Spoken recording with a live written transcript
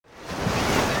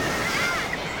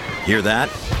Hear that?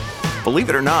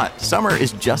 Believe it or not, summer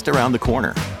is just around the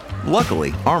corner.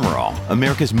 Luckily, Armor All,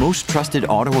 America's most trusted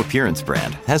auto appearance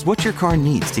brand, has what your car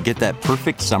needs to get that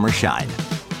perfect summer shine.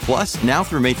 Plus, now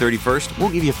through May 31st, we'll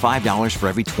give you $5 for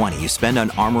every $20 you spend on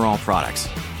Armor All products.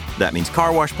 That means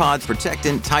car wash pods,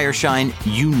 protectant, tire shine,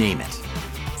 you name it.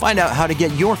 Find out how to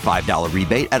get your $5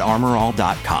 rebate at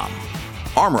armorall.com.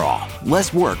 Armor All,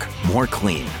 less work, more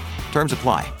clean. Terms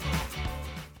apply.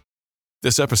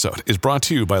 This episode is brought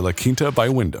to you by La Quinta by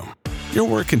Wyndham. Your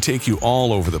work can take you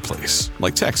all over the place,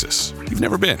 like Texas. You've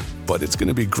never been, but it's going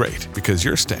to be great because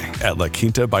you're staying at La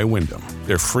Quinta by Wyndham.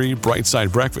 Their free Bright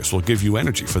Side breakfast will give you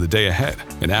energy for the day ahead.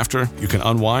 And after, you can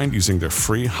unwind using their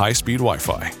free high-speed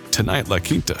Wi-Fi. Tonight, La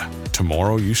Quinta.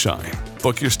 Tomorrow, you shine.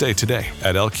 Book your stay today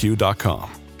at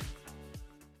lq.com.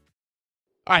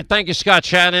 All right, thank you, Scott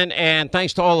Shannon, and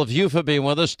thanks to all of you for being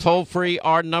with us. Toll-free,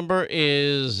 our number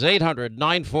is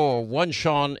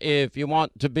 800-941-SEAN if you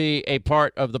want to be a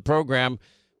part of the program.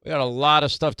 We got a lot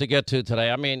of stuff to get to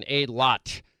today. I mean, a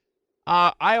lot.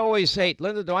 I always say,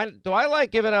 Linda, do I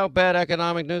like giving out bad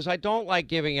economic news? I don't like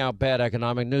giving out bad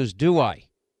economic news, do I?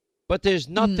 But there's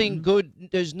nothing good.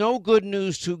 There's no good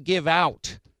news to give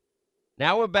out.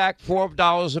 Now we're back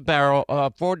 $4 a barrel,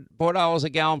 $4 a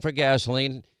gallon for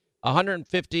gasoline.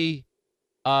 $150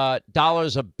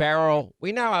 a barrel.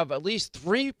 We now have at least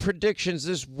 3 predictions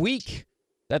this week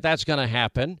that that's going to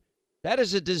happen. That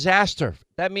is a disaster.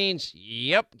 That means,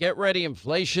 yep, get ready.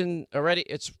 Inflation already.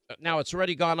 It's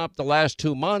already gone up the last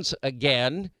 2 months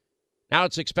again. Now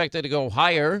it's expected to go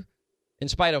higher in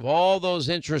spite of all those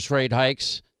interest rate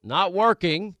hikes not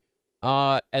working.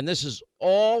 And this is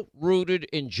all rooted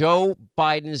in Joe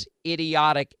Biden's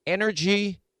idiotic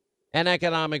energy and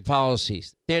economic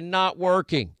policies. They're not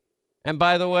working. And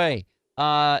by the way,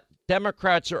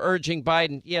 Democrats are urging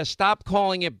Biden, stop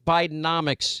calling it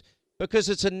Bidenomics because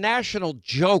it's a national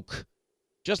joke.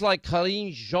 Just like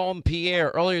Karine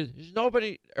Jean-Pierre earlier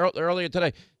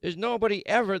today, there's nobody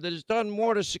ever that has done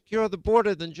more to secure the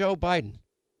border than Joe Biden.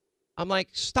 I'm like,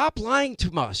 stop lying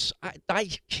to us. I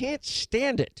can't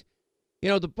stand it. You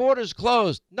know, the border's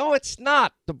closed. No, it's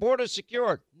not. The border's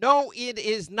secured. No, it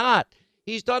is not.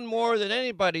 He's done more than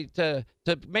anybody to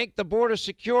make the border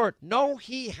secure. No,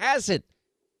 he hasn't.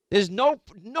 There's no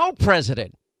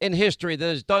president in history that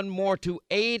has done more to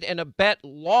aid and abet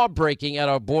law breaking at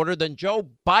our border than Joe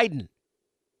Biden.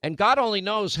 And God only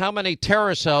knows how many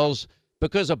terror cells,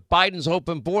 because of Biden's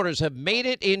open borders, have made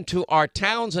it into our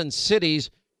towns and cities.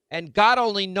 And God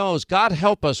only knows, God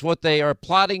help us, what they are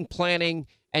plotting, planning,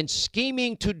 and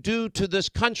scheming to do to this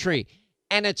country.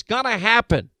 And it's going to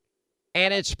happen.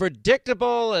 And it's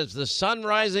predictable as the sun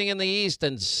rising in the east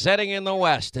and setting in the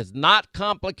west. It's not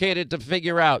complicated to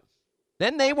figure out.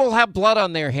 Then they will have blood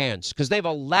on their hands because they've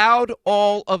allowed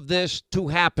all of this to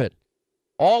happen.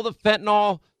 All the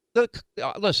fentanyl.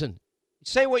 Listen,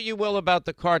 say what you will about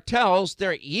the cartels.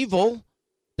 They're evil.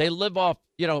 They live off,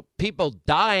 people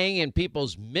dying and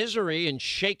people's misery and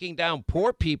shaking down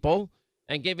poor people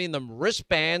and giving them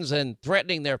wristbands and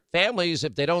threatening their families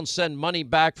if they don't send money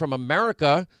back from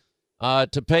America.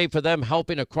 To pay for them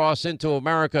helping to cross into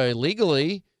America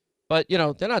illegally. But,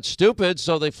 they're not stupid,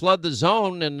 so they flood the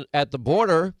zone at the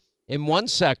border in one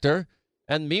sector.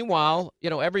 And meanwhile,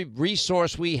 every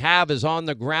resource we have is on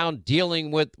the ground dealing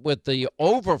with the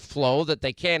overflow that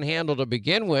they can't handle to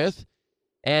begin with.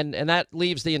 And that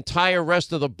leaves the entire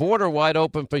rest of the border wide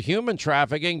open for human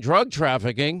trafficking, drug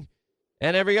trafficking,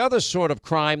 and every other sort of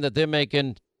crime that they're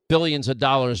making billions of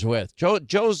dollars with.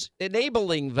 Joe's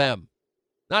enabling them.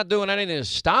 Not doing anything to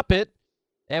stop it.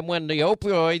 And when the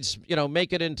opioids,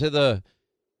 make it into the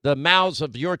mouths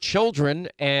of your children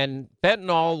and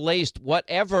fentanyl-laced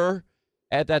whatever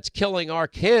that's killing our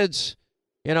kids,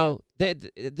 this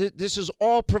is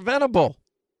all preventable.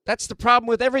 That's the problem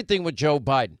with everything with Joe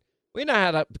Biden. We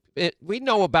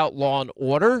know about law and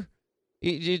order.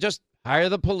 You just hire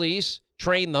the police,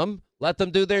 train them, let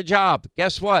them do their job.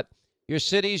 Guess what? Your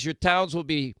cities, your towns will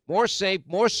be more safe,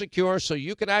 more secure, so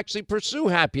you can actually pursue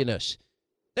happiness.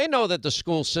 They know that the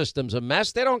school system's a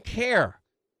mess. They don't care.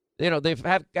 They've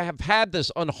had this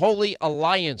unholy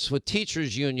alliance with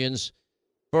teachers' unions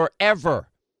forever.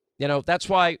 That's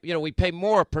why, we pay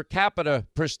more per capita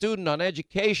per student on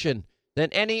education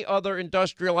than any other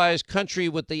industrialized country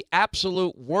with the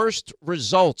absolute worst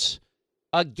results.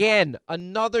 Again,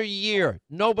 another year,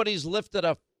 nobody's lifted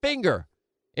a finger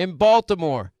in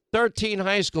Baltimore. 13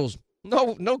 high schools.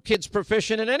 No kid's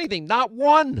proficient in anything. Not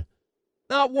one.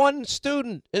 Not one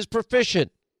student is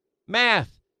proficient.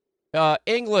 Math,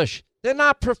 English, they're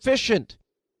not proficient.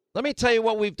 Let me tell you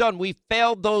what we've done. We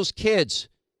failed those kids.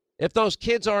 If those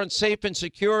kids aren't safe and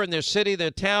secure in their city,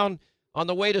 their town, on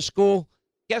the way to school,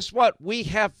 guess what? We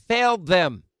have failed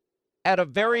them at a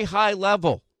very high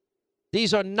level.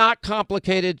 These are not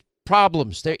complicated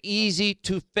problems. They're easy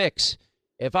to fix.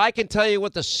 If I can tell you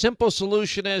what the simple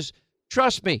solution is,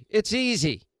 trust me, it's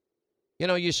easy.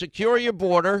 You secure your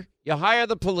border, you hire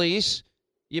the police,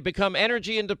 you become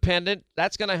energy independent.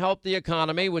 That's going to help the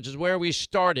economy, which is where we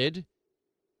started.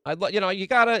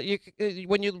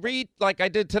 When you read, like I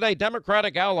did today,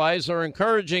 Democratic allies are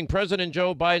encouraging President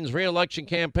Joe Biden's reelection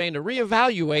campaign to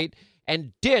reevaluate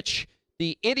and ditch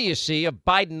the idiocy of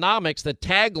Bidenomics, the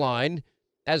tagline,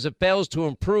 as it fails to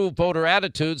improve voter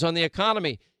attitudes on the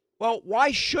economy. Well,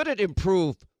 why should it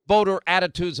improve voter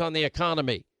attitudes on the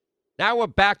economy? Now we're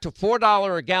back to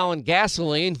 $4 a gallon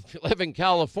gasoline. If you live in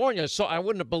California, so I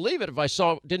wouldn't believe it if I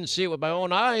didn't see it with my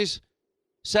own eyes.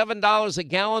 $7 a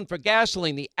gallon for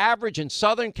gasoline. The average in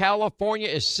Southern California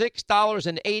is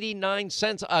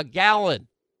 $6.89 a gallon.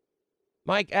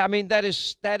 Mike, I mean, that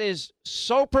is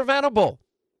so preventable.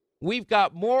 We've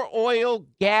got more oil,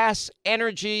 gas,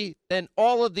 energy than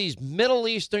all of these Middle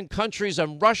Eastern countries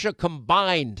and Russia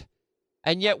combined.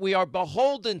 And yet we are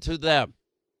beholden to them.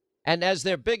 And as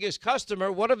their biggest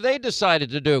customer, what have they decided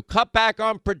to do? Cut back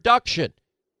on production.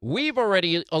 We've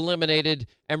already eliminated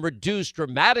and reduced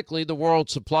dramatically the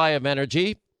world's supply of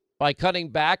energy by cutting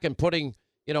back and putting,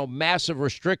 massive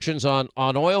restrictions on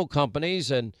oil companies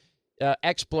and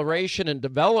exploration and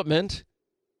development.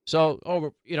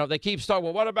 So, they keep starting.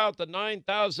 Well, what about the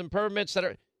 9,000 permits that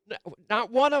are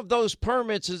not one of those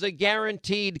permits is a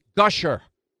guaranteed gusher.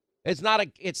 It's not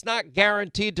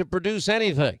guaranteed to produce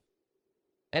anything.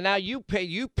 And now you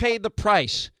pay the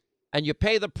price, and you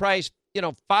pay the price,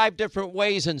 5 different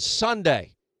ways in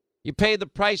Sunday. You pay the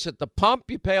price at the pump.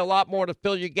 You pay a lot more to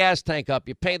fill your gas tank up.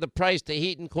 You pay the price to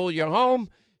heat and cool your home.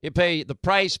 You pay the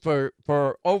price for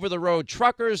over-the-road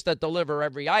truckers that deliver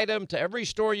every item to every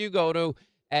store you go to,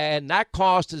 and that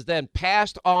cost is then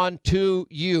passed on to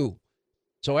you.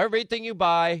 So everything you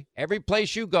buy, every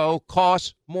place you go,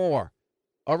 costs more.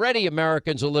 Already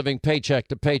Americans are living paycheck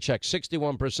to paycheck,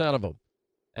 61% of them.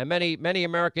 And many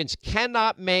Americans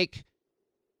cannot make,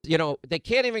 they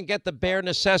can't even get the bare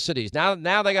necessities. Now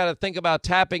they got to think about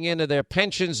tapping into their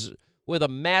pensions with a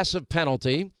massive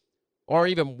penalty, or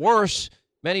even worse,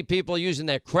 many people using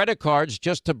their credit cards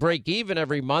just to break even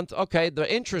every month. Okay, the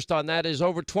interest on that is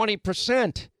over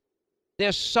 20%.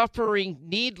 They're suffering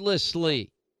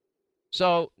needlessly.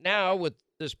 So now with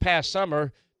this past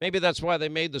summer, maybe that's why they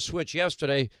made the switch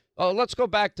yesterday. Oh, let's go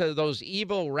back to those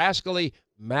evil, rascally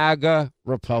MAGA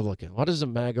Republican. What is a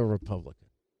MAGA Republican?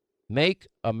 Make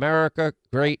America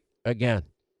great again.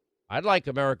 I'd like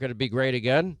America to be great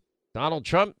again. Donald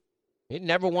Trump, he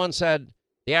never once had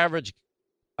the average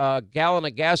gallon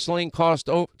of gasoline cost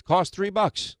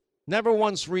 $3. Never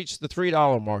once reached the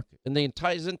 $3 mark in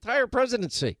his entire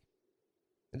presidency.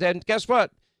 And then guess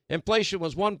what? Inflation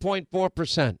was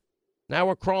 1.4%. Now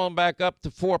we're crawling back up to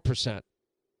 4%.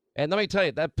 And let me tell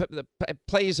you, that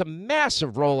plays a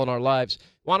massive role in our lives.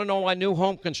 Want to know why new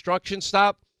home construction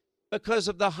stopped? Because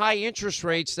of the high interest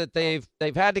rates that they've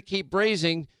had to keep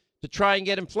raising to try and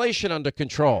get inflation under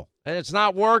control. And it's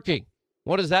not working.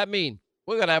 What does that mean?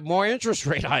 We're going to have more interest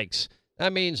rate hikes.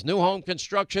 That means new home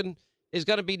construction is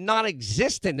going to be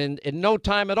non-existent in no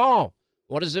time at all.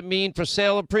 What does it mean for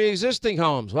sale of pre-existing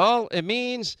homes? Well, it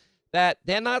means that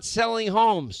they're not selling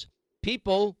homes.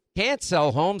 People can't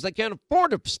sell homes. They can't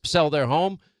afford to sell their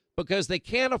home because they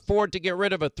can't afford to get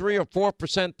rid of a 3 or 4%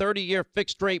 30-year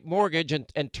fixed rate mortgage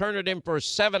and turn it in for a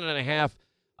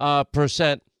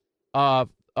 7.5%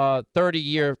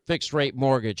 30-year fixed rate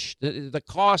mortgage. The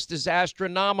cost is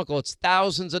astronomical. It's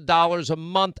thousands of dollars a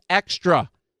month extra.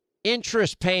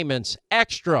 Interest payments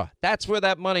extra. That's where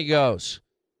that money goes.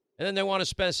 And then they want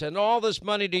to send all this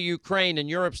money to Ukraine, and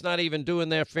Europe's not even doing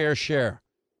their fair share.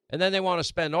 And then they want to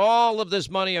spend all of this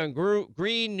money on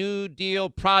Green New Deal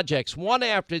projects. One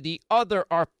after the other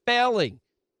are failing.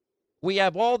 We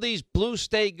have all these blue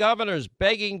state governors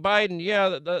begging Biden,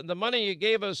 the money you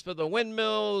gave us for the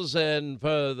windmills and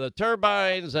for the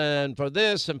turbines and for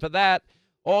this and for that,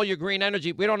 all your green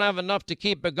energy, we don't have enough to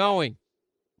keep it going.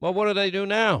 Well, what do they do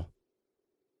now?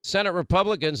 Senate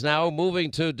Republicans now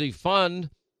moving to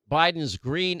defund Biden's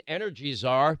green energy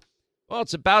czar. Well,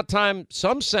 it's about time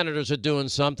some senators are doing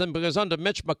something, because under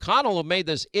Mitch McConnell, who made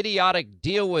this idiotic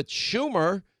deal with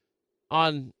Schumer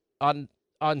on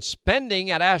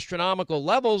spending at astronomical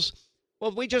levels,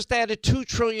 well, we just added $2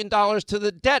 trillion to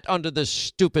the debt under this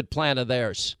stupid plan of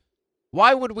theirs.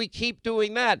 Why would we keep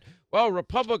doing that? Well,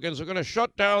 Republicans are going to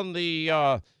shut down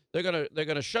the they're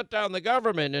going to shut down the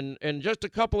government in just a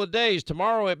couple of days,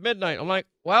 tomorrow at midnight. I'm like,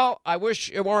 well, I wish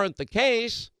it weren't the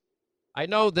case. I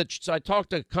know that I talked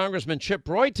to Congressman Chip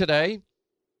Roy today.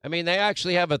 I mean, they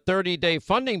actually have a 30-day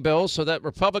funding bill so that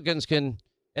Republicans can,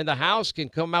 in the House, can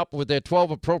come up with their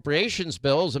 12 appropriations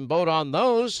bills and vote on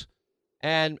those.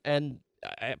 And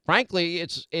frankly,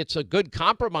 it's a good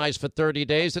compromise for 30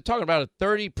 days. They're talking about a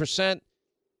 30%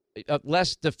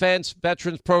 less defense,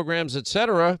 veterans programs, et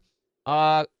cetera,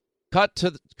 cut to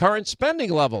the current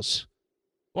spending levels.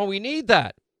 Well, we need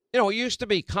that. It used to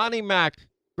be Connie Mack,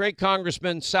 great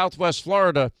congressman, Southwest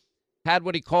Florida, had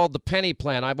what he called the penny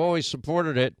plan. I've always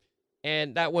supported it.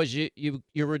 And that was you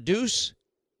reduce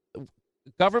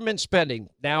government spending.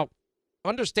 Now,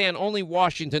 understand only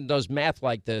Washington does math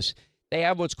like this. They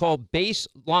have what's called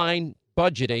baseline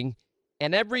budgeting.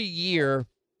 And every year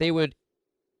they would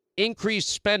increase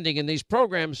spending in these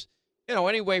programs,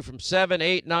 anyway from 7,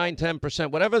 8, 9,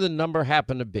 10%, whatever the number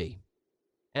happened to be.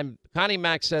 And Connie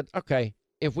Mack said, okay,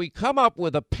 if we come up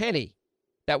with a penny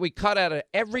that we cut out of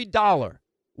every dollar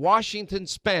Washington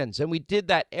spends, and we did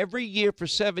that every year for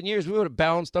 7 years, we would have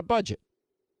balanced our budget.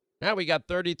 Now we got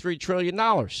 $33 trillion.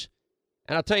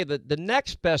 And I'll tell you, the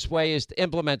next best way is to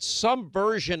implement some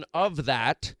version of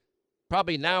that.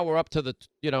 Probably now we're up to the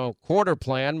quarter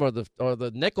plan or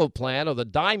the nickel plan or the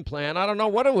dime plan. I don't know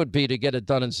what it would be to get it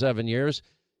done in 7 years.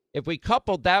 If we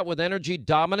coupled that with energy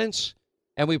dominance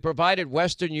and we provided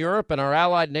Western Europe and our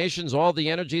allied nations all the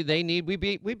energy they need, we'd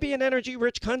be an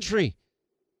energy-rich country.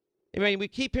 I mean, we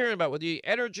keep hearing about with the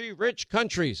energy-rich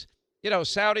countries,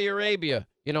 Saudi Arabia,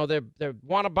 they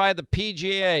want to buy the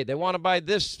PGA. They want to buy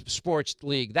this sports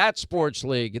league, that sports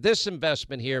league, this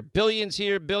investment here, billions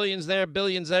there,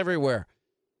 billions everywhere.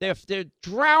 They're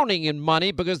drowning in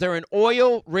money because they're an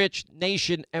oil-rich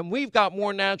nation, and we've got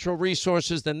more natural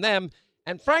resources than them,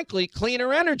 and frankly,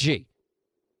 cleaner energy.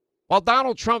 While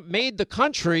Donald Trump made the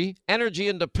country energy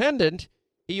independent,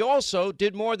 he also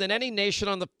did more than any nation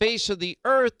on the face of the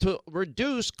earth to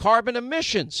reduce carbon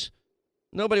emissions.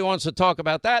 Nobody wants to talk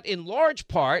about that, in large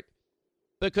part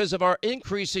because of our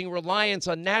increasing reliance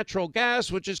on natural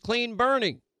gas, which is clean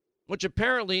burning, which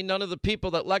apparently none of the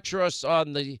people that lecture us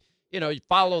on the,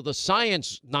 follow the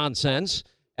science nonsense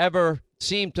ever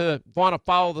seem to want to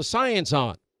follow the science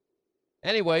on.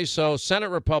 Anyway, so Senate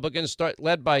Republicans,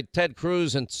 led by Ted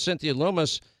Cruz and Cynthia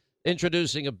Lummis,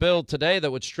 introducing a bill today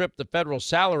that would strip the federal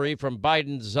salary from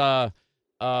Biden's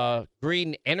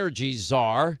green energy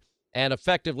czar and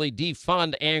effectively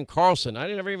defund Ann Carlson.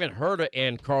 I never even heard of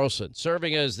Ann Carlson,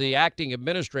 serving as the acting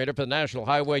administrator for the National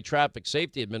Highway Traffic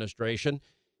Safety Administration.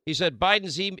 He said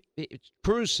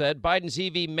Cruz said Biden's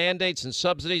EV mandates and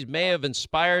subsidies may have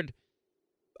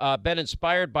been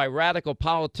inspired by radical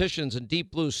politicians in deep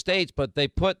blue states, but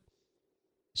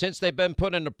since they've been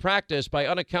put into practice by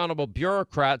unaccountable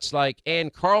bureaucrats like Ann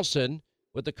Carlson,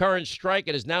 with the current strike,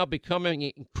 it is now becoming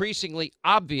increasingly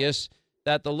obvious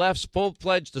that the left's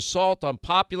full-fledged assault on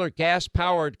popular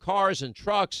gas-powered cars and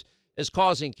trucks is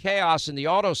causing chaos in the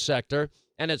auto sector,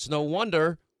 and it's no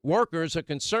wonder workers are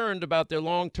concerned about their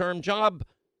long-term job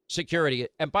security.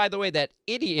 And by the way, that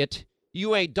idiot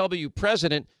UAW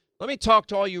president, let me talk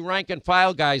to all you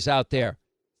rank-and-file guys out there.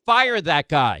 Fire that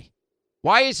guy.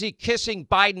 Why is he kissing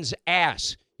Biden's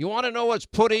ass? You want to know what's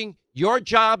putting your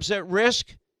jobs at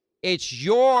risk? It's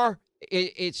your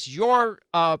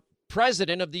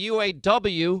president of the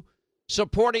UAW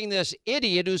supporting this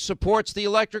idiot who supports the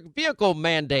electric vehicle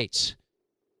mandates.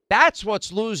 That's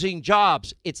what's losing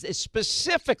jobs. It's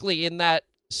specifically in that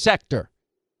sector.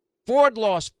 Ford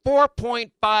lost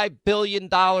 $4.5 billion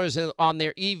on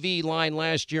their EV line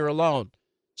last year alone.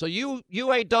 So you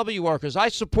UAW workers, I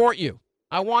support you.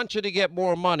 I want you to get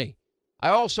more money. I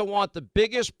also want the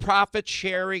biggest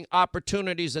profit-sharing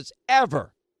opportunities that's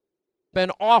ever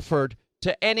been offered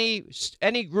to any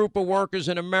group of workers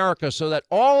in America so that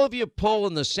all of you pull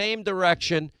in the same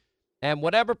direction, and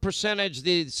whatever percentage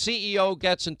the CEO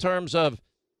gets in terms of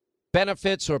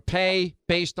benefits or pay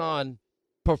based on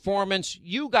performance,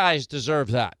 you guys deserve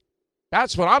that.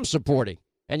 That's what I'm supporting.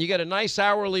 And you get a nice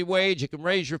hourly wage. You can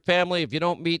raise your family. If you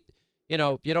don't meet,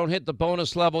 if you don't hit the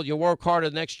bonus level, you work harder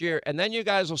next year. And then you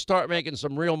guys will start making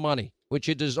some real money, which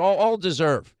you all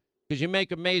deserve because you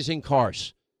make amazing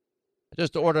cars. I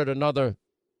just ordered another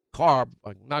car.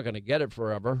 I'm not going to get it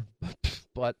forever,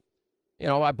 but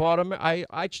I bought them. I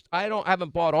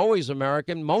haven't bought always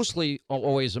American, mostly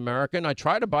always American. I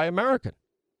try to buy American.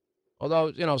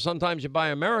 Although, sometimes you buy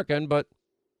American, but,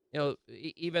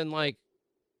 even like,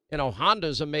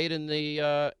 Hondas are made in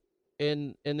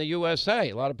the USA.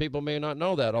 A lot of people may not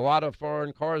know that. A lot of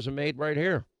foreign cars are made right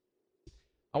here.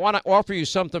 I want to offer you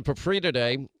something for free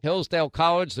today. Hillsdale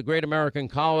College, the great American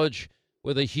college,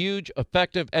 with a huge,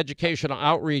 effective educational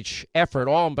outreach effort,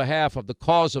 all on behalf of the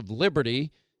cause of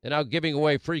liberty, They're now giving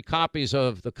away free copies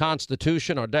of the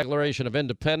Constitution or Declaration of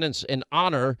Independence in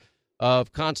honor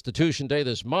of Constitution Day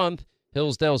this month.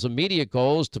 Hillsdale's immediate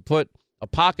goal is to put a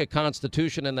pocket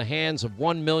Constitution in the hands of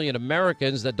 1 million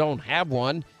Americans that don't have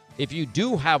one. If you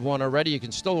do have one already, you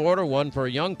can still order one for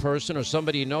a young person or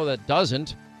somebody you know that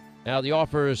doesn't. Now, the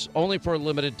offer is only for a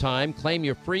limited time. Claim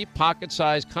your free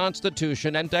pocket-sized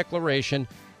Constitution and Declaration.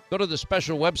 Go to the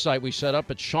special website we set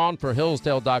up at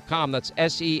SeanForHillsdale.com. That's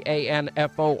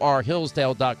SEANFOR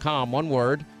Hillsdale.com, one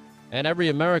word. And every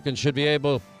American should be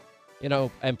able,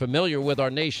 and familiar with our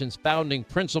nation's founding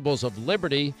principles of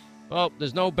liberty. Well,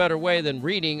 there's no better way than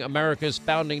reading America's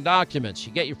founding documents.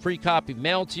 You get your free copy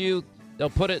mailed to you. They'll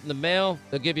put it in the mail.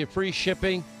 They'll give you free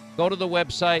shipping. Go to the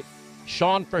website,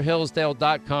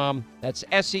 SeanForHillsdale.com. That's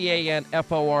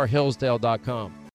SEANFOR Hillsdale.com.